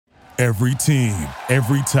Every team,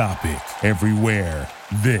 every topic, everywhere.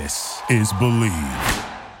 This is Believe.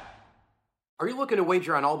 Are you looking to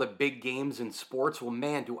wager on all the big games in sports? Well,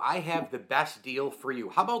 man, do I have the best deal for you.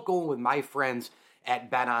 How about going with my friends at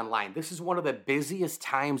BetOnline? This is one of the busiest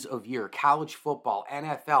times of year. College football,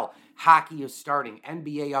 NFL, hockey is starting,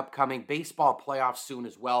 NBA upcoming, baseball playoffs soon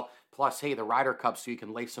as well. Plus, hey, the Ryder Cup, so you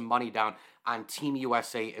can lay some money down on Team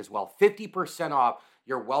USA as well. 50% off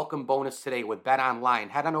your welcome bonus today with BetOnline.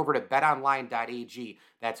 Head on over to betonline.ag.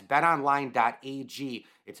 That's betonline.ag.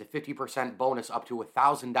 It's a 50% bonus up to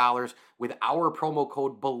 $1,000 with our promo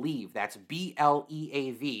code BELIEVE. That's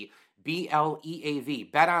B-L-E-A-V. B-L-E-A-V.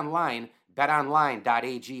 BetOnline.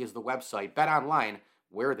 BetOnline.ag is the website. BetOnline,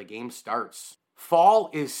 where the game starts. Fall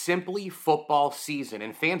is simply football season,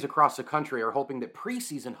 and fans across the country are hoping that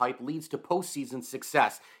preseason hype leads to postseason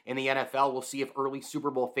success. In the NFL, we'll see if early Super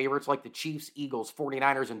Bowl favorites like the Chiefs, Eagles,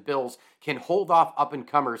 49ers, and Bills can hold off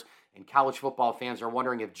up-and-comers. And college football fans are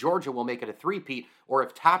wondering if Georgia will make it a three-peat or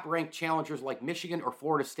if top-ranked challengers like Michigan or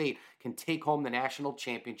Florida State can take home the national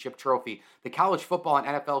championship trophy. The college football and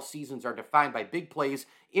NFL seasons are defined by big plays,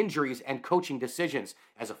 injuries, and coaching decisions.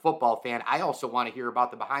 As a football fan, I also want to hear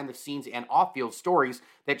about the behind-the-scenes and off-field stories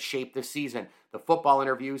that shape the season. The football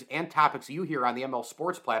interviews and topics you hear on the ML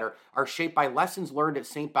Sports Platter are shaped by lessons learned at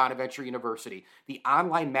St. Bonaventure University. The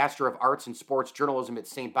online Master of Arts in Sports Journalism at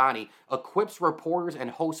St. Bonnie equips reporters and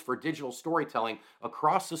hosts for digital storytelling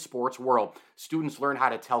across the sports world. Students learn how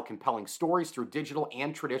to tell compelling stories through digital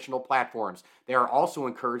and traditional platforms. They are also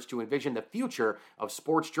encouraged to envision the future of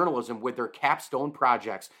sports journalism with their capstone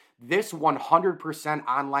projects. This 100%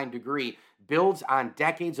 online degree builds on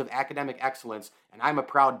decades of academic excellence, and I'm a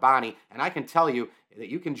proud Bonnie, and I can tell you that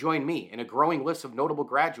you can join me in a growing list of notable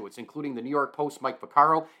graduates, including the New York Post Mike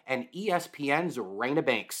Vaccaro and ESPN's Raina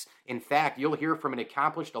Banks. In fact, you'll hear from an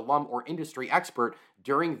accomplished alum or industry expert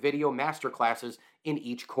during video masterclasses in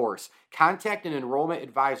each course. Contact an enrollment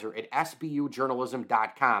advisor at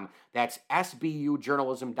sbujournalism.com. That's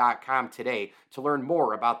sbujournalism.com today to learn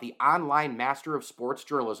more about the online Master of Sports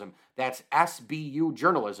Journalism. That's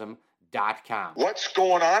sbujournalism.com. What's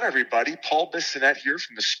going on, everybody? Paul Bissonette here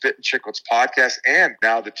from the Spit and Chicklets podcast and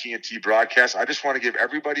now the TNT broadcast. I just want to give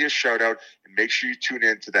everybody a shout out and make sure you tune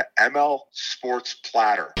in to the ML Sports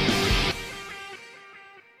Platter.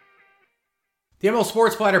 The ML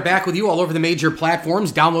Sports Platter back with you all over the major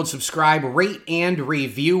platforms. Download, subscribe, rate, and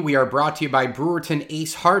review. We are brought to you by Brewerton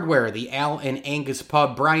Ace Hardware, the Al and Angus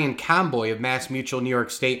Pub, Brian Comboy of Mass Mutual, New York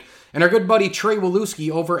State, and our good buddy Trey Waluski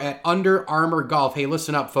over at Under Armour Golf. Hey,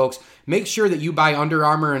 listen up, folks. Make sure that you buy Under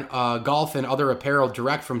Armour and golf and other apparel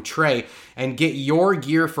direct from Trey and get your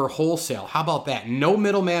gear for wholesale. How about that? No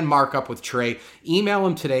middleman markup with Trey. Email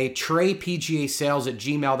him today,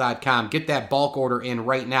 treypgasales@gmail.com. Get that bulk order in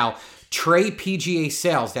right now. Trey PGA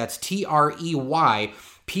Sales, that's Trey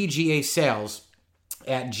PGA Sales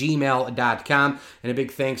at gmail.com. And a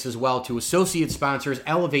big thanks as well to associate sponsors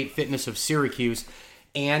Elevate Fitness of Syracuse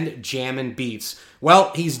and Jammin' Beats.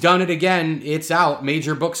 Well, he's done it again. It's out.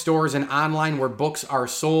 Major bookstores and online where books are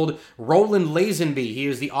sold. Roland Lazenby, he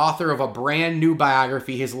is the author of a brand new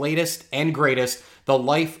biography, his latest and greatest, The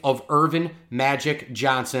Life of Earvin Magic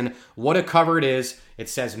Johnson. What a cover it is. It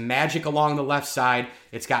says Magic along the left side.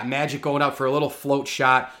 It's got Magic going up for a little float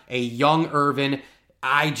shot. A young Earvin.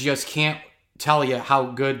 I just can't tell you how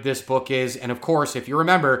good this book is. And of course, if you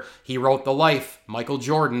remember, he wrote The Life, Michael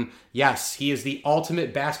Jordan. Yes, he is the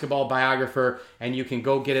ultimate basketball biographer, and you can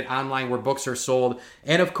go get it online where books are sold.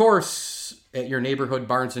 And of course, at your neighborhood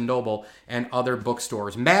Barnes & Noble and other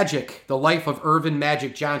bookstores. Magic, The Life of Earvin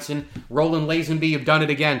Magic Johnson. Roland Lazenby, you've done it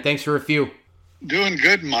again. Thanks for a few. Doing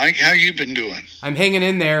good, Mike. How you been doing? I'm hanging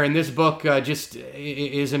in there, and this book just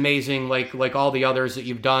is amazing, like all the others that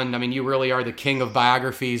you've done. I mean, you really are the king of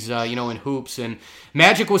biographies, in hoops. And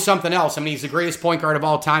Magic was something else. I mean, he's the greatest point guard of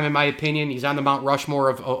all time, in my opinion. He's on the Mount Rushmore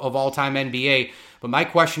of all-time NBA. But my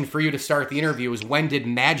question for you to start the interview is, when did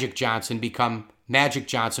Magic Johnson become Magic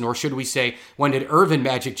Johnson? Or should we say, when did Earvin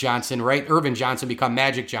Magic Johnson, right? Earvin Johnson become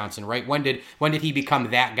Magic Johnson, right? When did he become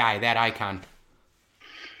that guy, that icon?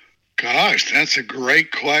 Gosh, that's a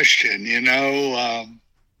great question.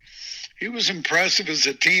 He was impressive as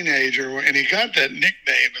a teenager, and he got that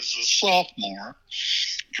nickname as a sophomore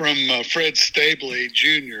from Fred Stabley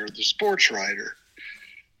Jr., the sports writer.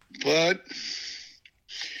 But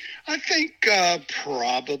I think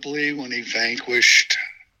probably when he vanquished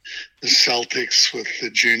the Celtics with the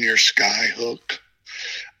junior skyhook,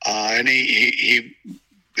 and he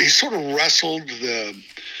sort of wrestled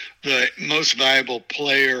the most valuable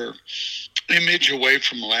player image away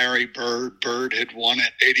from Larry Bird. Bird had won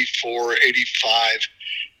it 84, 85,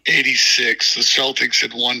 86, the Celtics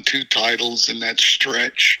had won 2 titles in that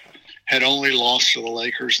stretch, had only lost to the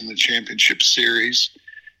Lakers in the championship series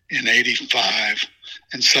in 85.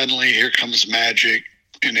 And suddenly here comes Magic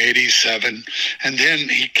in 87. And then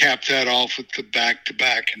he capped that off with the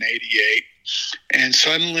back-to-back in 88. And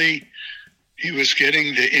suddenly he was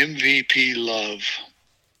getting the MVP love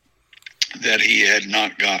that he had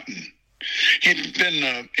not gotten. He'd been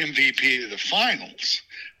the MVP of the finals,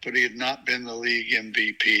 but he had not been the league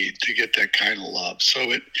MVP to get that kind of love.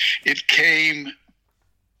 So it came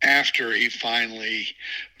after he finally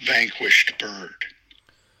vanquished Bird.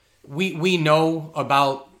 We know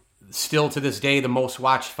about, still to this day, the most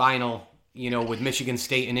watched final, with Michigan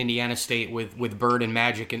State and Indiana State with Bird and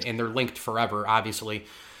Magic, and they're linked forever, obviously.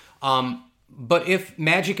 But if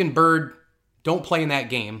Magic and Bird don't play in that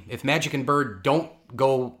game, if Magic and Bird don't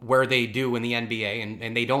go where they do in the NBA,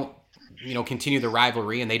 and they don't, continue the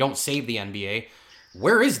rivalry, and they don't save the NBA,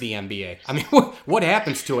 where is the NBA? I mean, what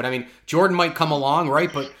happens to it? I mean, Jordan might come along,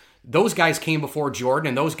 right? But those guys came before Jordan,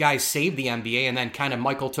 and those guys saved the NBA, and then kind of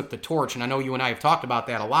Michael took the torch. And I know you and I have talked about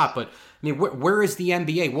that a lot, but I mean, where is the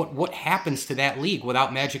NBA? What happens to that league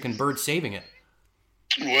without Magic and Bird saving it?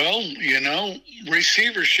 Well,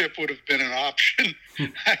 receivership would have been an option.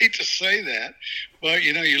 I hate to say that. But,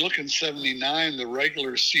 you look in 79, the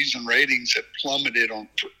regular season ratings had plummeted on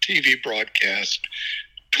TV broadcast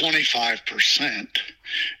 25%.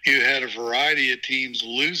 You had a variety of teams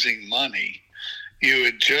losing money. You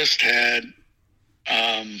had just had,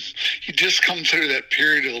 you just come through that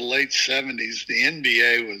period of the late 70s. The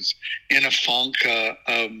NBA was in a funk.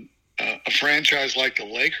 A franchise like the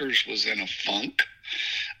Lakers was in a funk.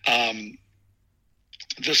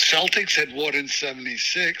 The Celtics had won in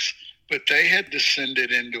 76, but they had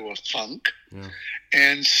descended into a funk. Yeah.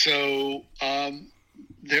 And so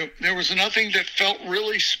there was nothing that felt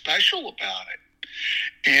really special about it.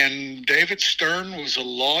 And David Stern was a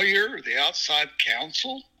lawyer, the outside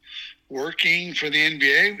counsel, working for the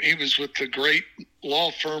NBA. He was with the great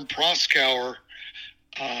law firm Proskauer,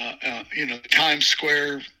 Times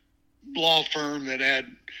Square law firm that had,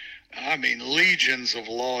 legions of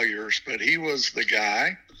lawyers, but he was the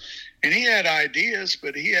guy. And he had ideas,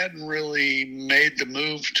 but he hadn't really made the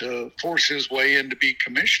move to force his way in to be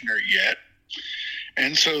commissioner yet.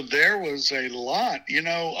 And so there was a lot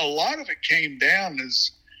of it came down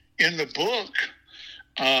as in the book.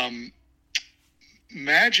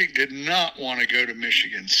 Magic did not want to go to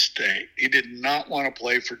Michigan State. He did not want to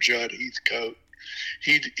play for Judd Heathcote.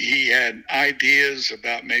 He had ideas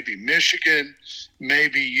about maybe Michigan,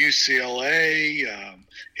 maybe UCLA.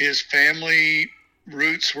 His family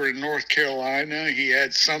roots were in North Carolina. He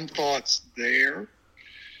had some thoughts there.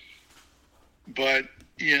 But,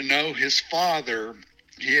 his father,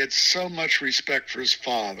 he had so much respect for his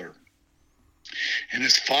father. And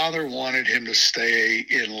his father wanted him to stay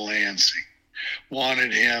in Lansing,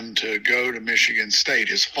 wanted him to go to Michigan State.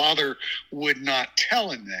 His father would not tell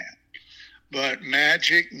him that. But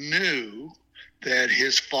Magic knew that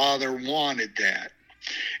his father wanted that.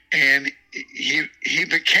 And he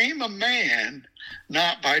became a man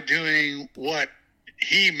not by doing what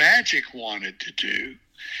Magic wanted to do.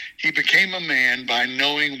 He became a man by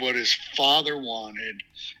knowing what his father wanted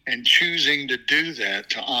and choosing to do that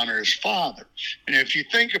to honor his father. And if you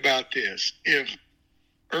think about this, if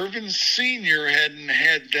Earvin Sr. hadn't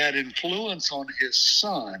had that influence on his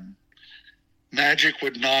son, Magic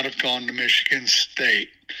would not have gone to Michigan State.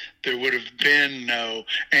 There would have been no,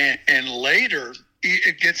 and later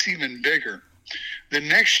it gets even bigger. The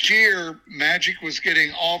next year, Magic was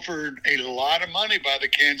getting offered a lot of money by the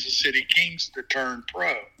Kansas City Kings to turn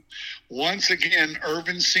pro. Once again,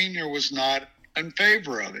 Earvin Sr. was not in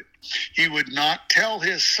favor of it. He would not tell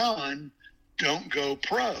his son, don't go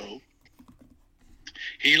pro.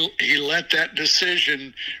 He let that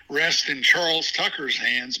decision rest in Charles Tucker's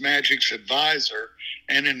hands, Magic's advisor,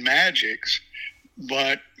 and in Magic's.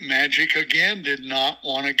 But Magic, again, did not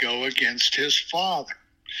want to go against his father.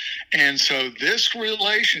 And so this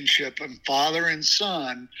relationship of father and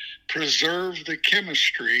son preserved the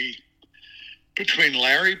chemistry between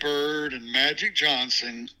Larry Bird and Magic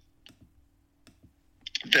Johnson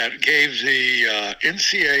that gave the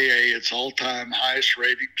NCAA its all-time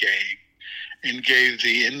highest-rated game and gave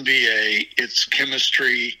the NBA its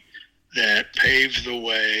chemistry that paved the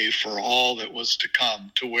way for all that was to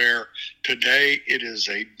come, to where today it is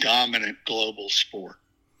a dominant global sport.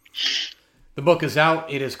 The book is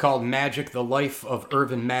out. It is called Magic, The Life of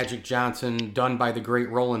Earvin Magic Johnson, done by the great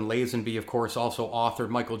Roland Lazenby, of course, also authored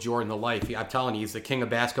Michael Jordan, The Life. I'm telling you, he's the king of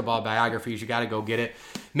basketball biographies. You got to go get it.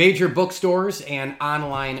 Major bookstores and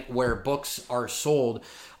online where books are sold.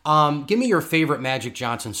 Give me your favorite Magic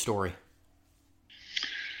Johnson story.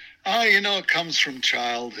 It comes from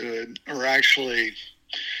childhood, or actually,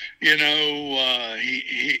 he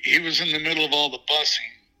was in the middle of all the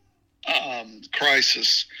busing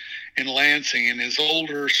crisis in Lansing, and his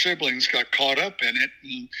older siblings got caught up in it.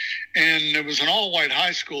 And it was an all-white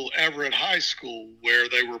high school, Everett High School, where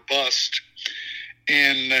they were bused.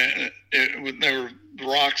 And there were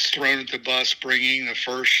rocks thrown at the bus, bringing the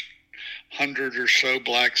first 100 or so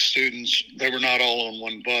black students. They were not all on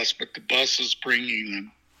one bus, but the buses bringing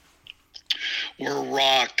them were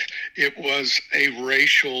rocked. It was a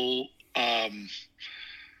racial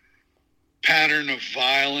pattern of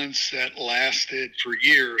violence that lasted for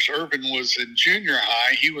years. Earvin was in junior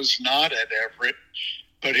high. He was not at Everett,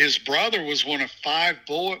 but his brother was one of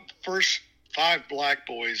first five black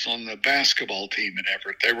boys on the basketball team at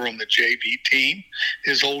Everett. They were on the JV team.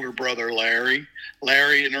 His older brother, Larry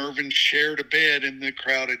and Earvin shared a bed in the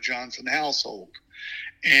crowded Johnson household.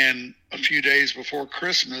 And a few days before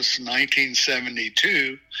Christmas,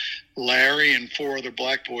 1972, Larry and four other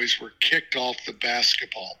black boys were kicked off the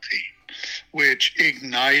basketball team, which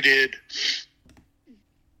ignited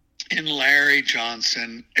in Larry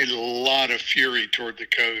Johnson a lot of fury toward the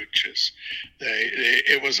coaches.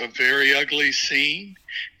 It was a very ugly scene,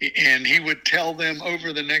 and he would tell them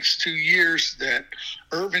over the next 2 years that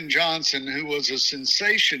Earvin Johnson, who was a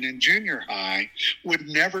sensation in junior high, would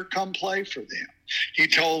never come play for them. He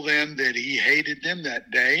told them that he hated them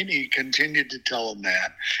that day, and he continued to tell them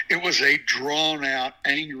that. It was a drawn-out,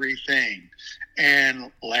 angry thing.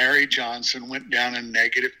 And Larry Johnson went down a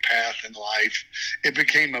negative path in life. It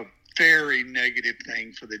became a very negative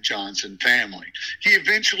thing for the Johnson family. He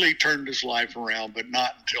eventually turned his life around, but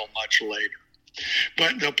not until much later.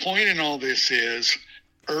 But the point in all this is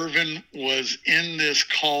Earvin was in this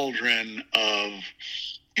cauldron of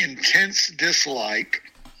intense dislike,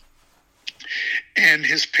 and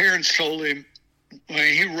his parents told him,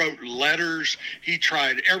 when he wrote letters, he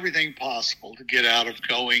tried everything possible to get out of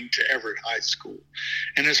going to Everett High School.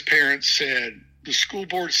 And his parents said, the school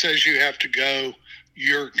board says you have to go,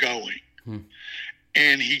 you're going.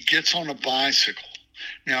 And he gets on a bicycle.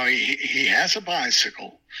 Now, he has a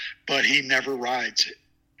bicycle, but he never rides it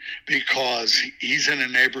because he's in a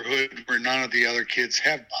neighborhood where none of the other kids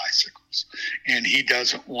have bicycles. And he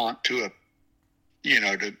doesn't want to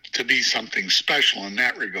be something special in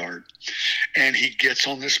that regard. And he gets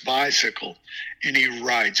on this bicycle and he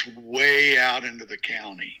rides way out into the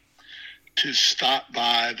county to stop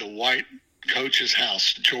by the white coach's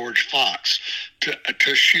house, George Fox,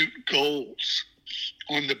 to shoot goals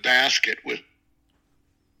on the basket with.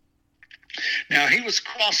 Now, he was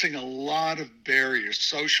crossing a lot of barriers,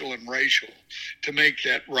 social and racial, to make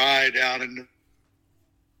that ride out into.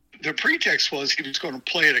 The pretext was he was going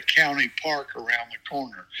to play at a county park around the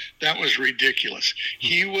corner. That was ridiculous.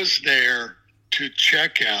 He was there to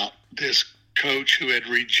check out this coach who had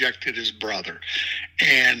rejected his brother.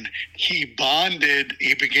 And he bonded.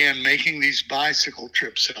 He began making these bicycle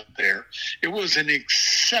trips out there. It was an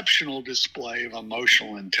exceptional display of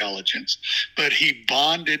emotional intelligence. But he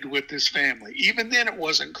bonded with his family. Even then, it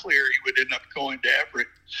wasn't clear he would end up going to Everett.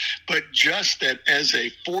 But just that as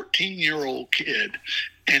a 14-year-old kid,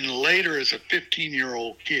 and later as a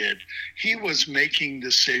 15-year-old kid, he was making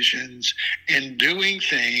decisions and doing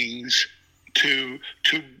things to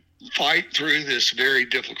fight through this very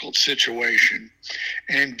difficult situation.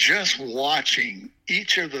 And just watching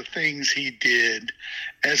each of the things he did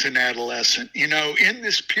as an adolescent. In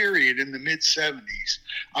this period in the mid-70s,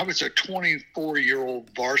 I was a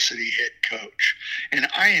 24-year-old varsity head coach, and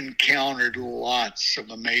I encountered lots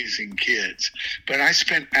of amazing kids. But I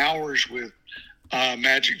spent hours with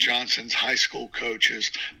Magic Johnson's high school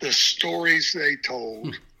coaches. The stories they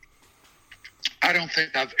told, I don't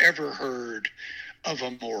think I've ever heard of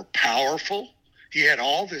a more powerful. He had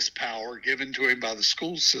all this power given to him by the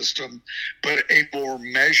school system, but a more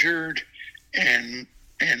measured and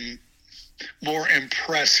more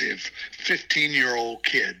impressive 15-year-old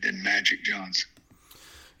kid than Magic Johnson.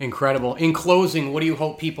 Incredible. In closing, what do you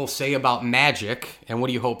hope people say about Magic, and what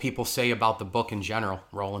do you hope people say about the book in general,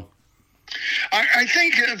 Roland? I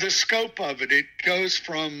think the scope of it goes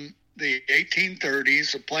from the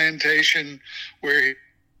 1830s, a plantation where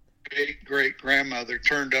his great-grandmother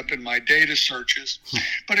turned up in my data searches,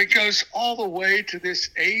 but it goes all the way to this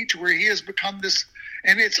age where he has become this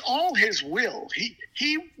And it's all his will.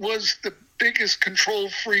 He was the biggest control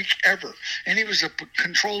freak ever. And he was a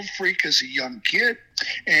control freak as a young kid.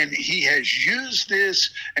 And he has used this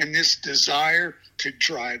and this desire to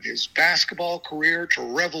drive his basketball career, to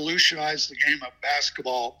revolutionize the game of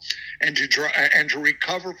basketball, and to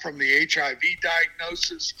recover from the HIV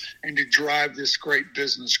diagnosis, and to drive this great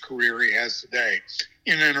business career he has today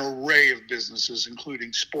in an array of businesses,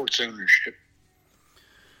 including sports ownership.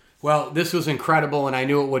 Well, this was incredible, and I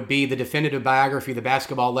knew it would be. The definitive biography of the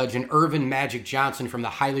basketball legend Earvin Magic Johnson, from the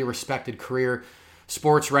highly respected career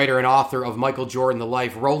sports writer and author of Michael Jordan, The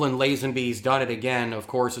Life. Roland Lazenby's done it again. Of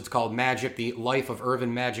course, it's called Magic, The Life of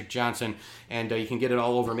Earvin Magic Johnson, and you can get it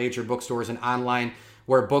all over major bookstores and online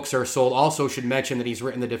where books are sold. Also should mention that he's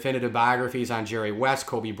written the definitive biographies on Jerry West,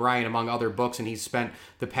 Kobe Bryant, among other books, and he's spent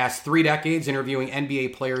the past 3 decades interviewing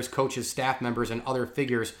NBA players, coaches, staff members, and other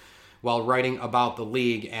figures while writing about the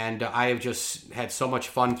league. And I have just had so much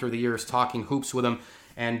fun through the years talking hoops with him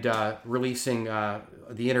and releasing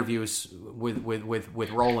the interviews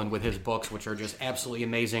with Roland with his books, which are just absolutely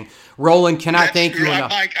amazing. Roland, cannot thank you enough.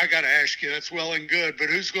 Mike, I got to ask you, that's well and good, but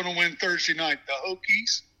who's going to win Thursday night? The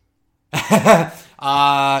Hokies?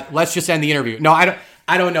 Let's just end the interview. No, I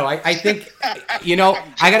don't know. I think,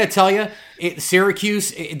 I got to tell you,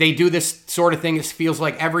 Syracuse, they do this sort of thing. It feels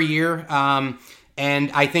like every year.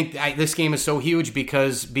 And I think this game is so huge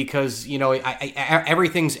because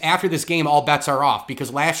everything's after this game, all bets are off.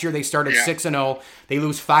 Because last year they started 6-0, they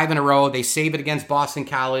lose 5 in a row, they save it against Boston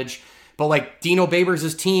College. But like Dino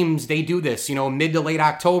Babers' teams, they do this, mid to late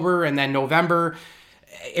October, and then November.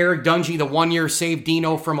 Eric Dungy, the 1 year, saved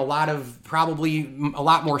Dino from probably a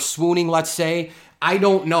lot more swooning, let's say. I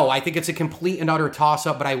don't know. I think it's a complete and utter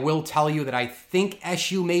toss-up, but I will tell you that I think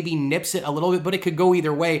SU maybe nips it a little bit, but it could go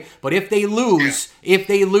either way. But if they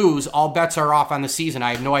lose, all bets are off on the season.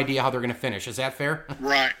 I have no idea how they're going to finish. Is that fair?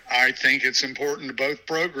 Right. I think it's important to both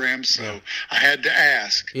programs, so I had to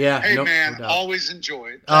ask. Yeah. Hey, man, always enjoy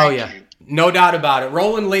it. Thank you. No doubt about it.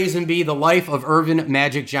 Roland Lazenby, The Life of Earvin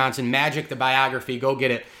Magic Johnson. Magic, the biography. Go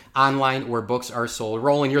get it online where books are sold.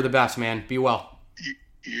 Roland, you're the best, man. Be well.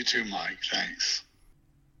 You too, Mike. Thanks.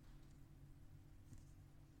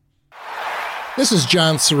 This is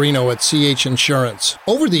John Serino at CH Insurance.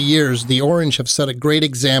 Over the years, the Orange have set a great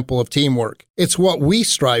example of teamwork. It's what we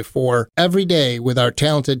strive for every day with our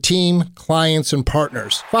talented team, clients, and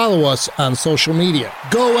partners. Follow us on social media.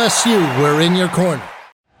 Go SU, we're in your corner.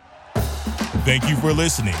 Thank you for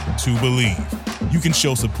listening to Believe. You can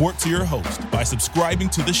show support to your host by subscribing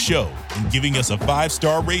to the show and giving us a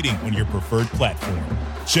 5-star rating on your preferred platform.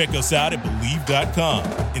 Check us out at Believe.com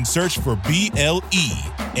and search for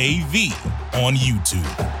BLEAV on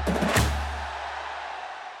YouTube.